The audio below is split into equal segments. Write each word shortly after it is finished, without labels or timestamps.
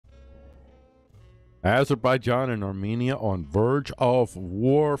Azerbaijan and Armenia on verge of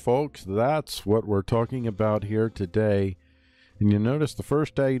war, folks. That's what we're talking about here today. And you notice the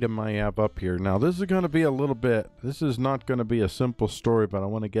first item I have up here. Now, this is going to be a little bit, this is not going to be a simple story, but I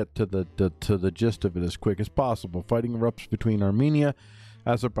want to get to the gist of it as quick as possible. Fighting erupts between Armenia,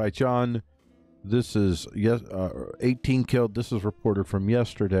 Azerbaijan. This is 18 killed. This is reported from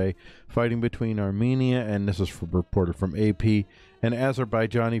yesterday. Fighting between Armenia, and this is reported from AP, and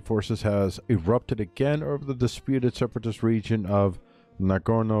Azerbaijani forces has erupted again over the disputed separatist region of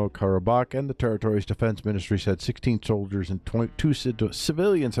Nagorno-Karabakh, and the territory's defense ministry said 16 soldiers and 22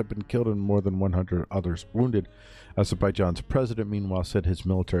 civilians have been killed and more than 100 others wounded. Azerbaijan's president, meanwhile, said his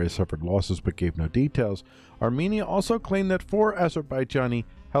military has suffered losses but gave no details. Armenia also claimed that 4 Azerbaijani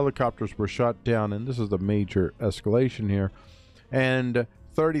helicopters were shot down, and this is the major escalation here, and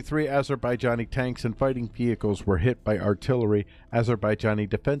 33 Azerbaijani tanks and fighting vehicles were hit by artillery. Azerbaijani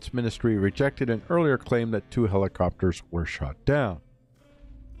defense ministry rejected an earlier claim that 2 helicopters were shot down.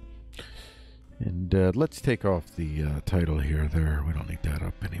 And let's take off the title here. There, we don't need that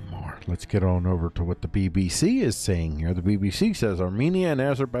up anymore. Let's get on over to what the BBC is saying here. The BBC says Armenia and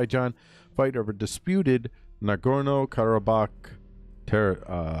Azerbaijan fight over disputed Nagorno-Karabakh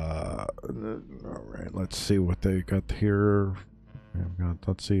all right, let's see what they got here.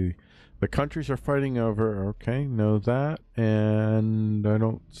 Let's see. The countries are fighting over. Okay, know that. And I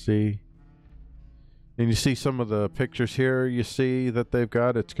don't see. And you see some of the pictures here. You see that they've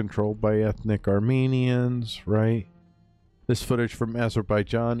got it's controlled by ethnic Armenians, right? This footage from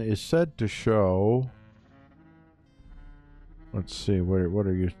Azerbaijan is said to show. Let's see. What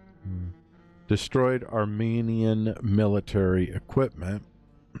are you? Destroyed Armenian military equipment.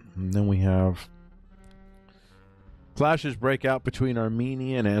 And then we have clashes break out between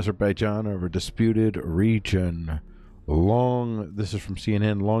Armenia and Azerbaijan over disputed region. This is from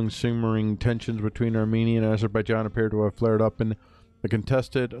CNN. Long simmering tensions between Armenia and Azerbaijan appear to have flared up in the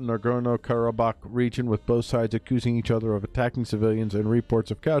contested Nagorno-Karabakh region, with both sides accusing each other of attacking civilians and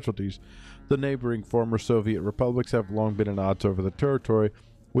reports of casualties. The neighboring former Soviet republics have long been at odds over the territory,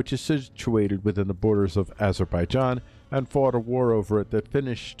 which is situated within the borders of Azerbaijan, and fought a war over it that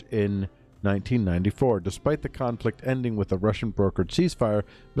finished in 1994. Despite the conflict ending with a Russian-brokered ceasefire,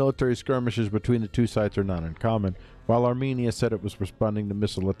 military skirmishes between the two sides are not uncommon. While Armenia said it was responding to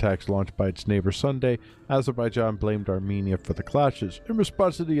missile attacks launched by its neighbor Sunday, Azerbaijan blamed Armenia for the clashes. In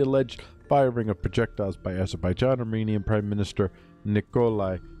response to the alleged firing of projectiles by Azerbaijan, Armenian Prime Minister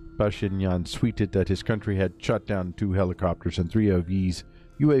Nikolai Pashinyan tweeted that his country had shot down 2 helicopters and 3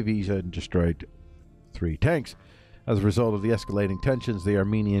 UAVs and destroyed 3 tanks. As a result of the escalating tensions, the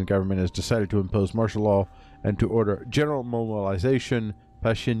Armenian government has decided to impose martial law and to order general mobilization,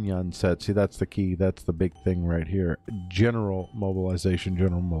 Pashinyan said. See, that's the key. That's the big thing right here. General mobilization,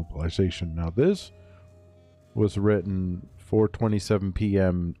 general mobilization. Now, this was written 4:27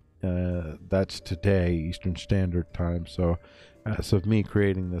 p.m. That's today, Eastern Standard Time. So, as of me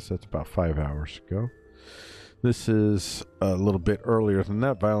creating this, that's about 5 hours ago. This is a little bit earlier than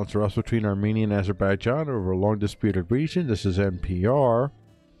that. Violence erupts between Armenia and Azerbaijan over a long disputed region. This is NPR.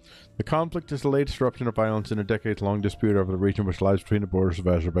 The conflict is the latest eruption of violence in a decades-long dispute over the region which lies between the borders of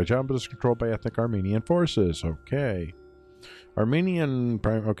Azerbaijan but is controlled by ethnic Armenian forces. Okay. Here we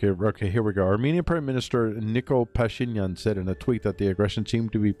go. Armenian Prime Minister Nikol Pashinyan said in a tweet that the aggression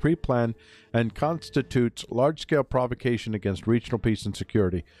seemed to be pre-planned and constitutes large-scale provocation against regional peace and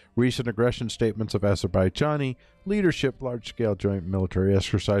security. Recent aggression statements of Azerbaijani leadership, large-scale joint military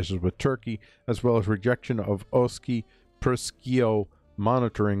exercises with Turkey, as well as rejection of Oski Perskio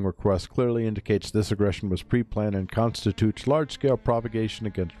monitoring requests clearly indicates this aggression was pre-planned and constitutes large-scale provocation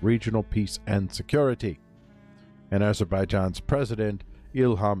against regional peace and security. And Azerbaijan's president,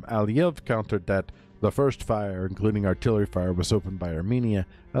 Ilham Aliyev, countered that the first fire, including artillery fire, was opened by Armenia,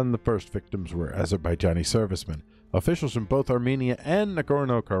 and the first victims were Azerbaijani servicemen. Officials in both Armenia and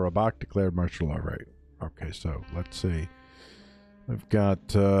Nagorno-Karabakh declared martial law. Right. Okay, so let's see. I've got,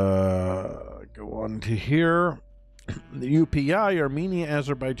 go on to here. The UPI, Armenia,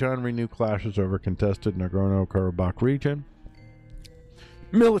 Azerbaijan renew clashes over contested Nagorno-Karabakh region.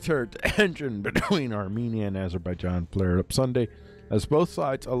 Military tension between Armenia and Azerbaijan flared up Sunday as both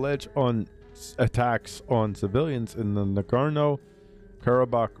sides allege on attacks on civilians in the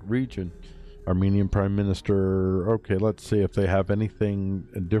Nagorno-Karabakh region. Armenian Prime Minister, okay, let's see if they have anything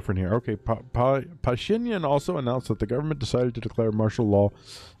different here. Okay, Pashinyan also announced that the government decided to declare martial law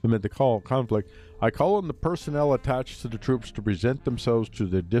amid the conflict. I call on the personnel attached to the troops to present themselves to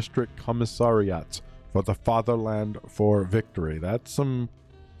the district commissariats for the fatherland for victory. That's some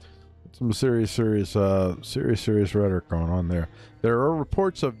Some serious rhetoric going on there. There are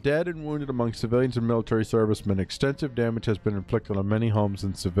reports of dead and wounded among civilians and military servicemen. Extensive damage has been inflicted on many homes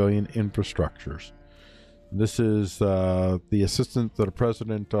and civilian infrastructures. This is the assistant to the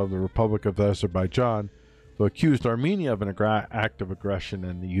president of the Republic of Azerbaijan, who accused Armenia of an act of aggression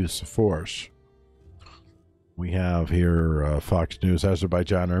and the use of force. We have here Fox News: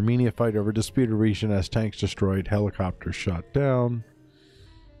 Azerbaijan and Armenia fight over disputed region as tanks destroyed, helicopters shot down.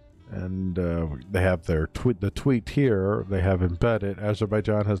 And they have their the tweet here. They have embedded: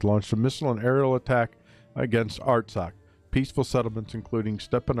 Azerbaijan has launched a missile and aerial attack against Artsakh. Peaceful settlements, including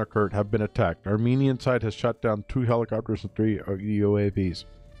Stepanakert, have been attacked. Armenian side has shot down 2 helicopters and 3 UAVs.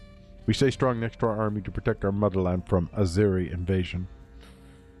 We stay strong next to our army to protect our motherland from Azeri invasion.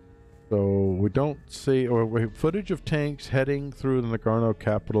 So we don't see footage of tanks heading through the Nagorno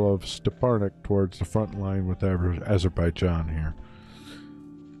capital of Stepanakert towards the front line with Azerbaijan here.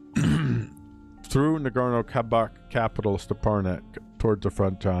 Through Nagorno-Karabakh capital Stepanakert towards the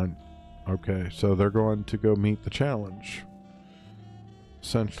front line. Okay, so they're going to go meet the challenge.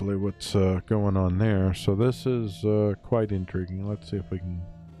 Essentially what's going on there. So this is quite intriguing. Let's see if we can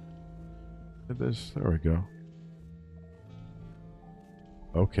get this. There we go.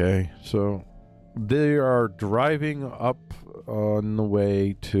 Okay, so they are driving up on the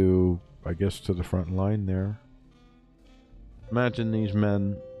way to, I guess, to the front line there. Imagine these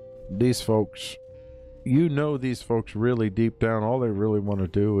men, these folks. You know, these folks really deep down, all they really want to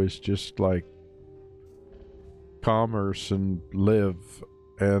do is just like commerce and live.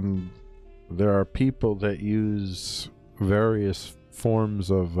 And there are people that use various forms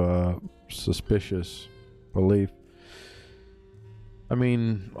of suspicious belief. I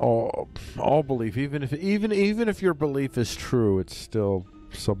mean, all belief, even if your belief is true, it's still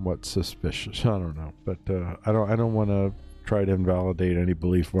somewhat suspicious. I don't know, but I don't want to try to invalidate any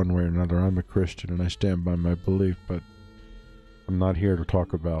belief one way or another. I'm a Christian and I stand by my belief, but I'm not here to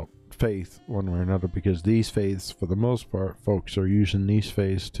talk about faith one way or another, because these faiths, for the most part, folks are using these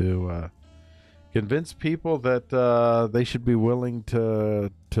faiths to convince people that they should be willing to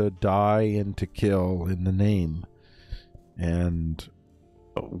die and to kill in the name. And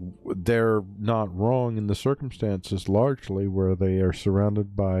they're not wrong in the circumstances, largely where they are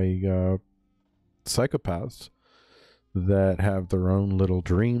surrounded by psychopaths that have their own little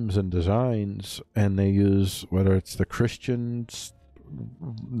dreams and designs, and they use, whether it's the Christians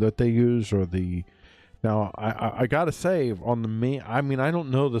that they use or the... Now, I gotta say, on the main... I mean, I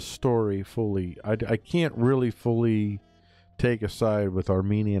don't know the story fully. I can't really fully take a side with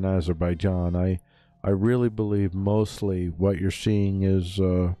Armenia and Azerbaijan. I really believe mostly what you're seeing is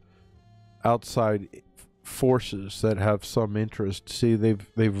outside forces that have some interest. See, they've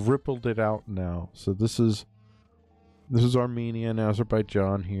rippled it out now. So this is Armenia and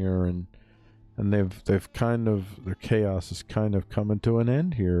Azerbaijan here, and they've kind of, their chaos is kind of coming to an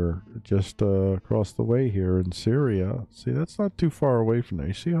end here, just across the way here in Syria. See, that's not too far away from there.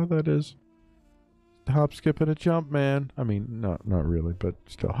 You see how that is? Hop, skip, and a jump, man. I mean, not really, but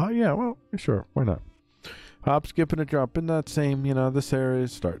still. Yeah, well, sure, why not? Hop, skip, and a jump in that same, this area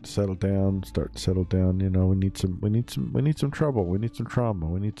is starting to settle down. We need some trouble. We need some trauma.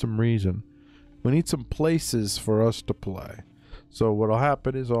 We need some reason. We need some places for us to play. So what'll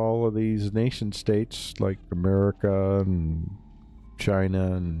happen is all of these nation states like America and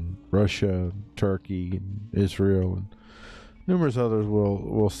China and Russia, and Turkey and Israel and numerous others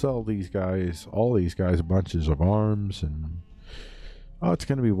will sell all these guys bunches of arms, and it's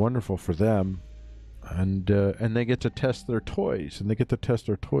going to be wonderful for them. And they get to test their toys, on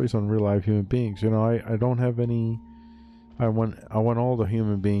real live human beings. I don't have any. I want all the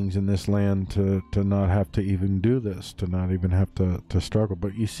human beings in this land to not have to even do this, to not even have to struggle.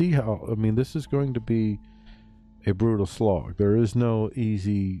 But you see how, this is going to be a brutal slog. There is no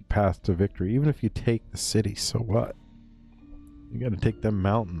easy path to victory. Even if you take the city, so what? You got to take them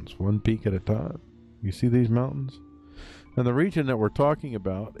mountains, one peak at a time. You see these mountains? And the region that we're talking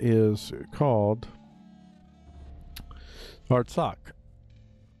about is called Artsakh.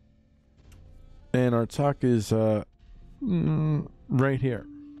 And Artsakh is right here,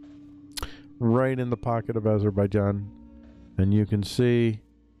 right in the pocket of Azerbaijan, and you can see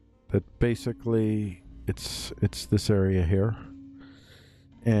that basically it's this area here.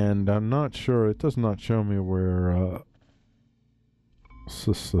 And I'm not sure, it does not show me where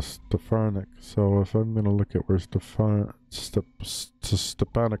Stepanakert. So if I'm going to look at where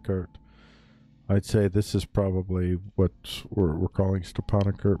Stepanakert, I'd say this is probably what we're calling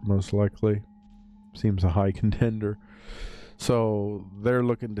Stepanakert, most likely. Seems a high contender. So they're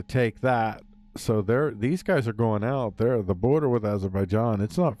looking to take that So these guys are going out there. The border with Azerbaijan,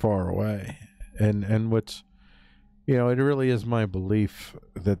 it's not far away, and what's, you know, it really is my belief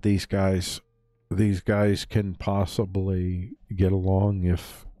that these guys can possibly get along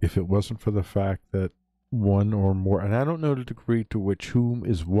if it wasn't for the fact that one or more, and I don't know the degree to which whom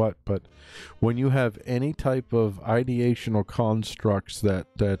is what, but when you have any type of ideational constructs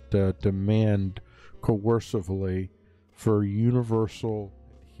that demand coercively for universal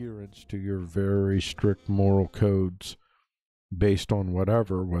adherence to your very strict moral codes based on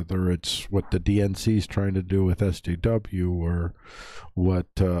whatever, whether it's what the DNC is trying to do with SJW, or what,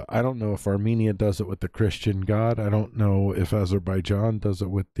 I don't know if Armenia does it with the Christian God. I don't know if Azerbaijan does it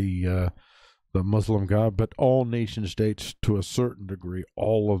with the Muslim God, but all nation states to a certain degree,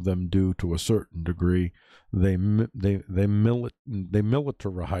 all of them do to a certain degree. They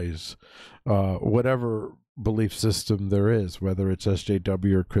militarize whatever belief system there is, whether it's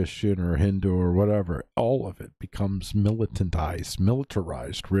SJW or Christian or Hindu or whatever. All of it becomes militarized.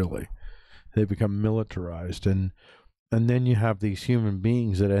 Really, they become militarized, and then you have these human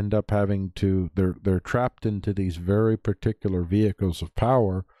beings that end up having to, they're trapped into these very particular vehicles of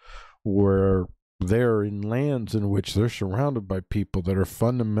power, where they're in lands in which they're surrounded by people that are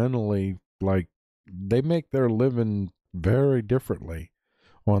fundamentally, like, they make their living very differently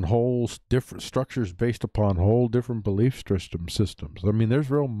on whole different structures based upon whole different belief systems. I mean,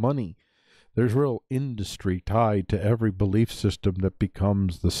 there's real money, there's real industry tied to every belief system that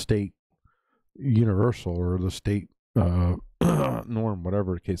becomes the state universal or the state norm,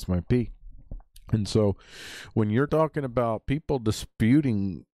 whatever the case might be. And so when you're talking about people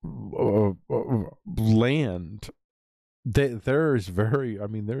disputing land, there's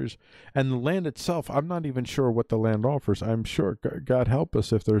and the land itself, I'm not even sure what the land offers. I'm sure, God help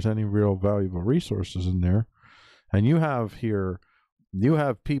us, if there's any real valuable resources in there. And you have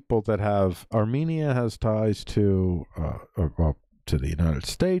people that have, Armenia has ties to the United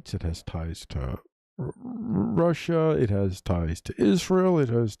States, it has ties to Russia, it has ties to Israel, it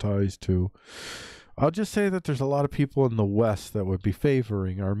has ties to, I'll just say that there's a lot of people in the West that would be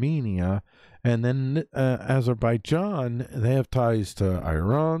favoring Armenia. And then Azerbaijan, they have ties to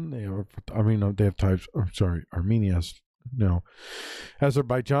Iran. They have ties, I'm sorry, Armenia has, no.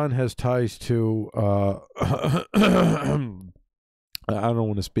 Azerbaijan has ties to, I don't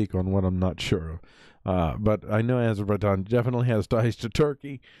want to speak on what I'm not sure of. But I know Azerbaijan definitely has ties to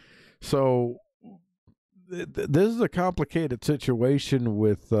Turkey. So this is a complicated situation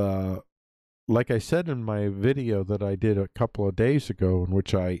with, like I said in my video that I did a couple of days ago, in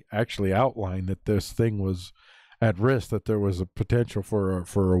which I actually outlined that this thing was at risk, that there was a potential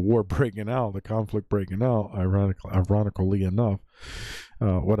for a war breaking out, the conflict breaking out, ironically enough.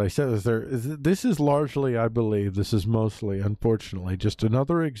 What I said is this is largely, I believe, this is mostly, unfortunately, just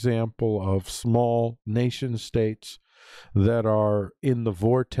another example of small nation states that are in the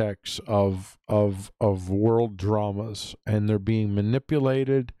vortex of world dramas, and they're being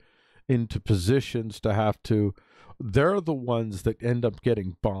manipulated into positions to have to, they're the ones that end up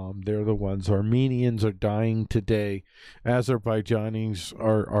getting bombed. They're the ones, Armenians are dying today, Azerbaijanis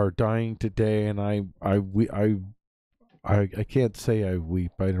are dying today, and I can't say I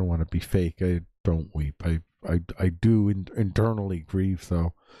weep. I don't want to be fake. I don't weep. I do internally grieve,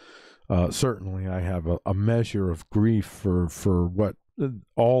 though. Certainly I have a measure of grief for what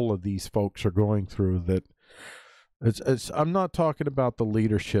all of these folks are going through. That I'm not talking about the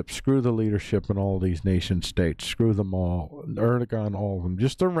leadership. Screw the leadership in all these nation states. Screw them all. Erdogan, all of them.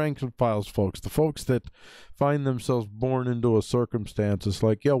 Just the ranks and files folks. The folks that find themselves born into a circumstance. It's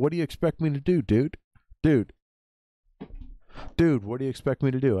like, yo, what do you expect me to do, dude? Dude, what do you expect me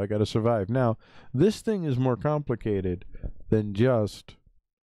to do? I got to survive. Now, this thing is more complicated than just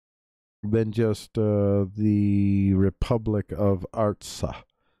the Republic of Artsakh.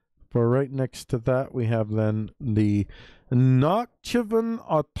 For right next to that, we have then the Nakhchivan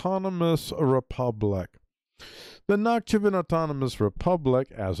Autonomous Republic. The Nakhchivan Autonomous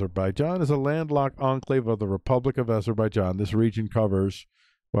Republic, Azerbaijan, is a landlocked enclave of the Republic of Azerbaijan. This region covers,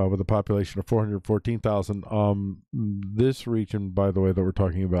 well, with a population of 414,000. This region, by the way, that we're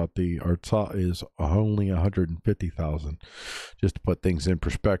talking about, the Artsakh, is only 150,000, just to put things in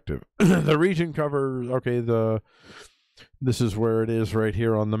perspective. The region covers, this is where it is right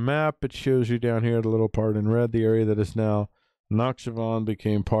here on the map. It shows you down here the little part in red, the area that is now Nakhchivan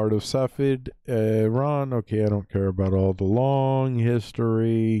became part of Safed, Iran. Okay, I don't care about all the long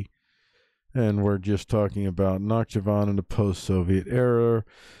history. And we're just talking about Nakhchivan in the post-Soviet era.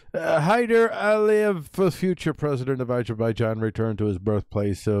 Haider Aliyev, future president of Azerbaijan, returned to his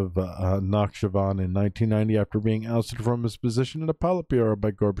birthplace of Nakhchivan in 1990 after being ousted from his position in the Politburo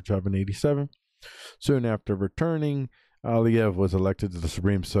by Gorbachev in 1987. Soon after returning, Aliyev was elected to the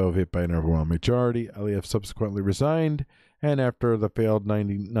Supreme Soviet by an overwhelming majority. Aliyev subsequently resigned, and after the failed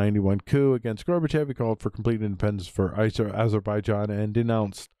 1991 coup against Gorbachev, he called for complete independence for Azerbaijan and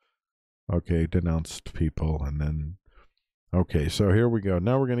denounced people, and then okay, so here we go.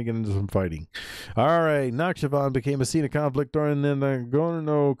 Now we're going to get into some fighting. All right, Nakhchivan became a scene of conflict during the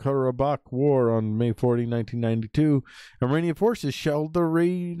Nagorno-Karabakh War on May 14, 1992. Armenian forces shelled the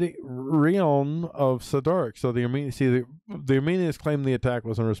realm of Sadark. So the Armenians claim the attack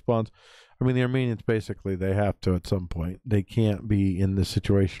was in response. I mean, the Armenians basically, they have to at some point. They can't be in this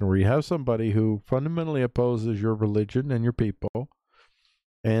situation where you have somebody who fundamentally opposes your religion and your people,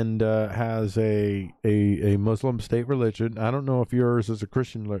 and has a Muslim state religion. I don't know if yours is a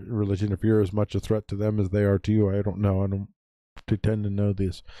Christian religion, if you're as much a threat to them as they are to you. I don't know. I don't pretend to know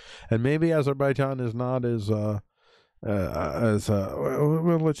this. And maybe Azerbaijan is not as well,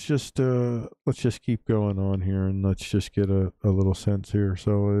 let's just keep going on here, and let's just get a little sense here.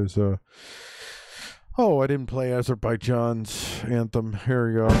 So I didn't play Azerbaijan's anthem. Here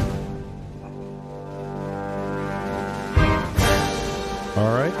we go.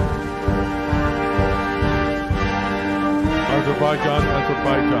 All right. Azerbaijan.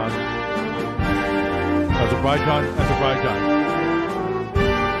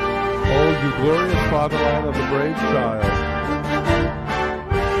 Oh, you glorious fatherland of the brave child.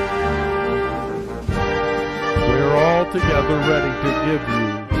 We're all together ready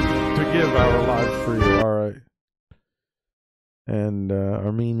to give our lives for you. All right. And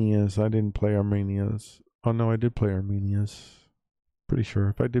Armenia's. I didn't play Armenia's. Oh, no, I did play Armenia's. Pretty sure.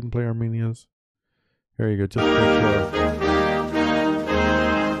 If I didn't play Armenia's, here you go. Just make sure.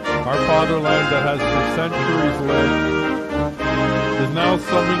 Our fatherland that has for centuries lived is now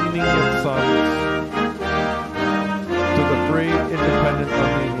summoning its sons to the free, independent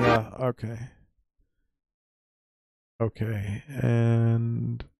Armenia. Okay,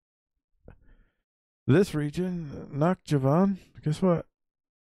 and this region, Nakhchivan, guess what?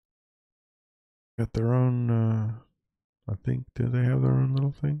 Got their own. I think, do they have their own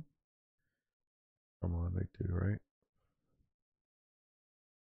little thing? Come on, they do, right?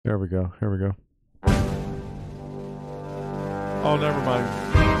 There we go. Here we go. Oh, never mind.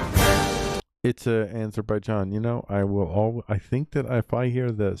 It's Azerbaijan. You know, I think that if I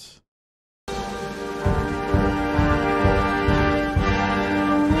hear this,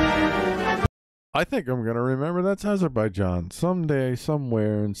 I think I'm going to remember that's Azerbaijan. Someday,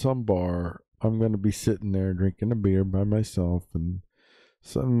 somewhere, in some bar, I'm going to be sitting there drinking a beer by myself, and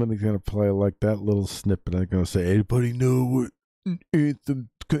somebody's going to play like that little snippet. I'm going to say, anybody know what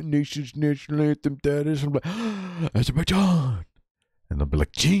nation's national anthem that is? I'm like, Azerbaijan. And they'll be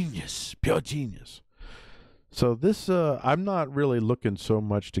like, genius, pure genius. So this, I'm not really looking so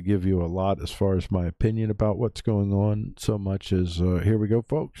much to give you a lot as far as my opinion about what's going on, so much as, here we go,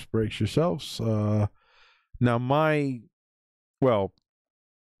 folks, brace yourselves. Now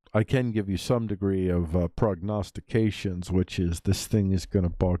I can give you some degree of prognostications, which is this thing is going to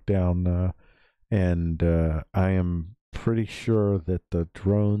bog down, and I am pretty sure that the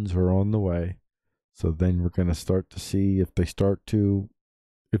drones are on the way. So then we're going to start to see if you start to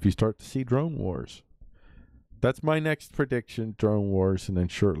see drone wars. That's my next prediction, drone wars, and then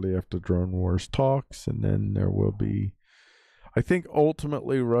shortly after drone wars talks, and then there will be, I think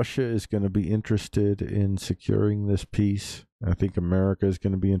ultimately Russia is going to be interested in securing this peace. I think America is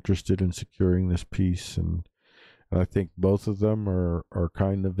going to be interested in securing this peace, and I think both of them are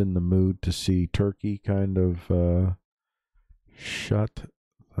kind of in the mood to see Turkey kind of shut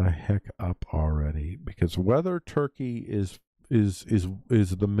the heck up already. Because whether Turkey is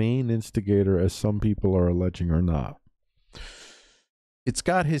the main instigator, as some people are alleging, or not, it's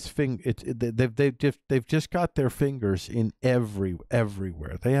got his they've just got their fingers in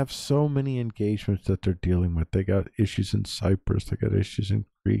everywhere. They have so many engagements that they're dealing with. They got issues in Cyprus, they got issues in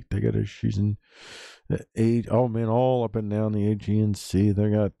Crete, they got issues in all up and down the Aegean Sea.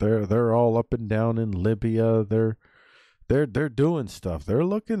 They're all up and down in Libya. They're doing stuff. They're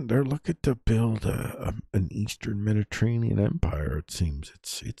looking to build an Eastern Mediterranean empire. It seems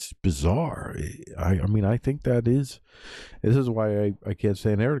it's bizarre. I mean, I think this is why I can't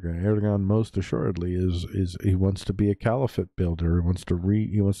stand Erdogan. Erdogan most assuredly is he wants to be a caliphate builder.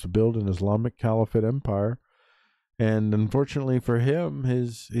 He wants to build an Islamic caliphate empire. And unfortunately for him,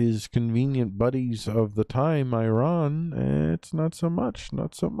 his convenient buddies of the time, Iran, it's not so much.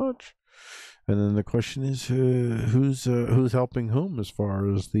 And then the question is, who's helping whom as far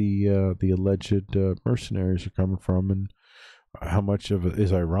as the alleged mercenaries are coming from, and how much of it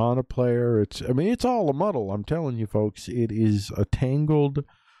is Iran a player? It's all a muddle. I'm telling you, folks, it is a tangled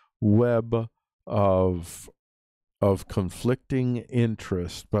web of conflicting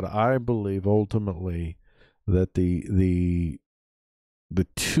interest, but I believe ultimately that the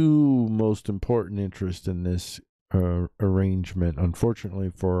two most important interests in this arrangement, unfortunately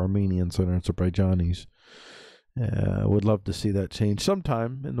for Armenians and Azerbaijanis, would love to see that change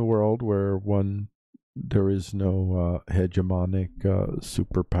sometime in the world where there is no hegemonic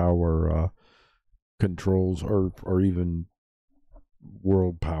superpower controls or even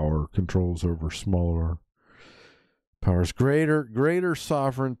world power controls over smaller powers. Greater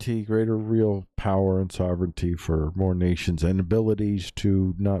sovereignty, greater real power and sovereignty for more nations and abilities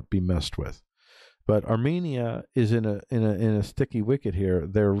to not be messed with. But Armenia is in a sticky wicket here.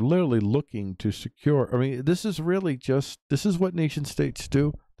 They're literally looking to secure. I mean, this is what nation states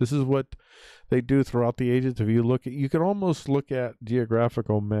do. This is what they do throughout the ages. If you can almost look at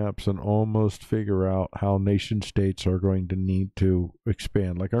geographical maps and almost figure out how nation states are going to need to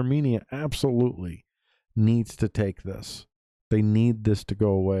expand. Like Armenia absolutely needs to take this. They need this to go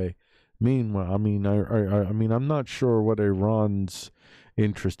away. Meanwhile, I mean, I'm not sure what Iran's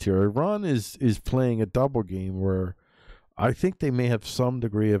interest here. Iran is playing a double game where I think they may have some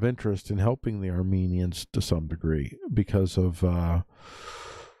degree of interest in helping the Armenians to some degree because of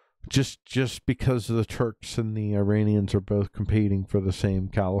just because the Turks and the Iranians are both competing for the same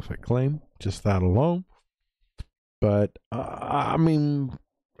caliphate claim. Just that alone. But I mean.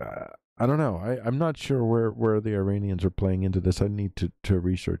 I don't know. I'm not sure where the Iranians are playing into this. I need to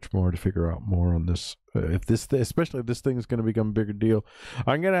research more to figure out more on this. Especially if this thing is going to become a bigger deal,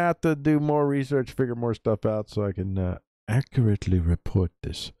 I'm going to have to do more research, figure more stuff out so I can accurately report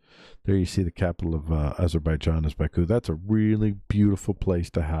this. There you see the capital of Azerbaijan is Baku. That's a really beautiful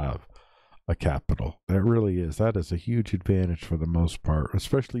place to have a capital. That really is. That is a huge advantage for the most part.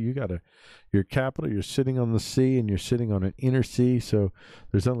 Especially your capital, you're sitting on the sea and you're sitting on an inner sea, so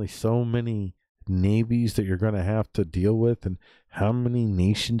there's only so many navies that you're going to have to deal with, and how many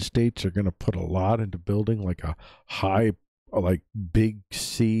nation states are going to put a lot into building like a big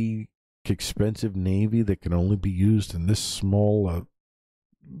sea expensive navy that can only be used in this small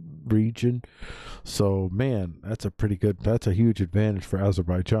region. So man, that's a huge advantage for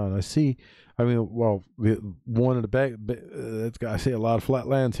Azerbaijan. I see one of the back, I see a lot of flat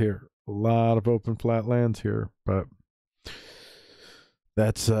lands here, a lot of open flat lands here, but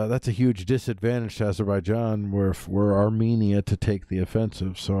that's a huge disadvantage to Azerbaijan were Armenia to take the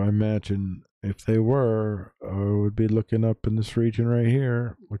offensive. So I imagine if they would be looking up in this region right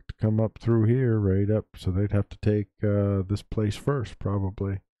here, look to come up through here, right up. So they'd have to take this place first,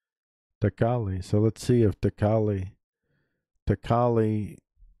 probably. Takali. So let's see if Takali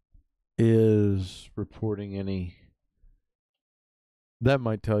is reporting any. That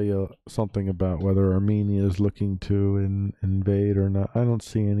might tell you something about whether Armenia is looking to invade or not. I don't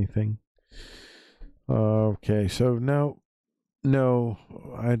see anything. Okay, so no,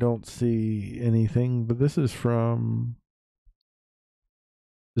 I don't see anything. But this is from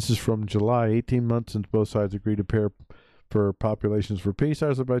July. 18 months since both sides agreed to pair for populations for peace.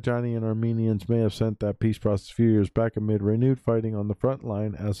 Azerbaijani and Armenians may have sent that peace process a few years back amid renewed fighting on the front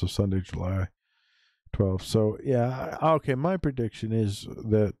line as of Sunday, July 12th. So, yeah, okay, my prediction is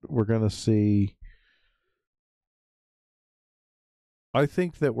that we're going to see... I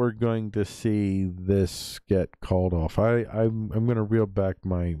think that we're going to see this get called off. I'm going to reel back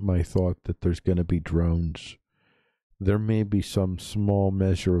my thought that there's going to be drones. There may be some small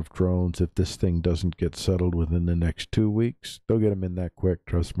measure of drones if this thing doesn't get settled within the next 2 weeks. They'll get them in that quick,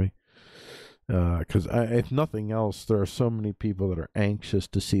 trust me. Because if nothing else, there are so many people that are anxious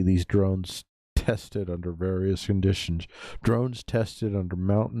to see these drones tested under various conditions. Drones tested under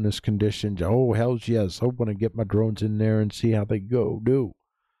mountainous conditions. Oh, hells yes. I want to get my drones in there and see how they go. Do.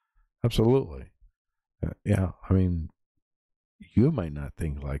 Absolutely. Yeah, I mean... You might not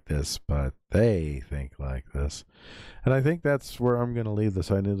think like this, but they think like this. And I think that's where I'm going to leave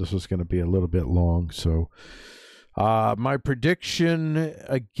this. I knew this was going to be a little bit long. So my prediction,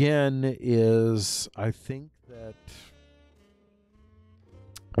 again, is I think that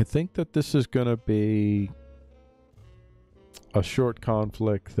this is going to be a short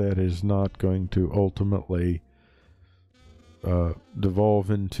conflict that is not going to ultimately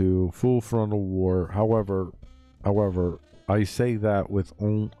devolve into full frontal war. However, I say that with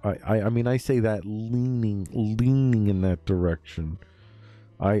I say that leaning in that direction.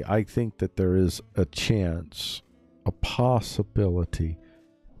 I think that there is a chance, a possibility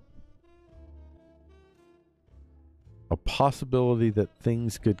that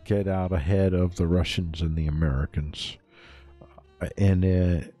things could get out ahead of the Russians and the Americans. And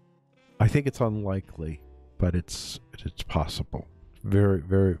I think it's unlikely, but it's possible. Very,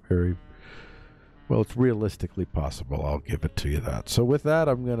 very, very Well, it's realistically possible. I'll give it to you that. So with that,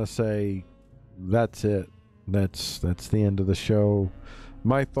 I'm going to say that's it. That's the end of the show.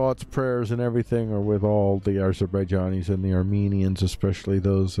 My thoughts, prayers, and everything are with all the Azerbaijanis and the Armenians, especially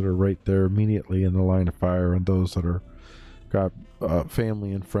those that are right there immediately in the line of fire, and those that are got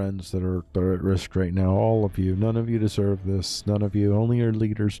family and friends that are at risk right now. All of you, none of you deserve this. None of you, only your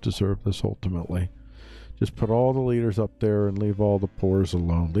leaders deserve this ultimately. Just put all the leaders up there and leave all the poors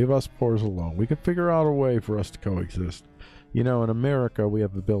alone. Leave us poors alone. We can figure out a way for us to coexist. You know, in America, we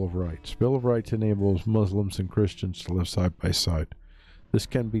have the Bill of Rights. Bill of Rights enables Muslims and Christians to live side by side. This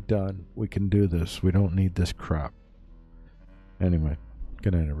can be done. We can do this. We don't need this crap. Anyway,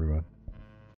 good night, everyone.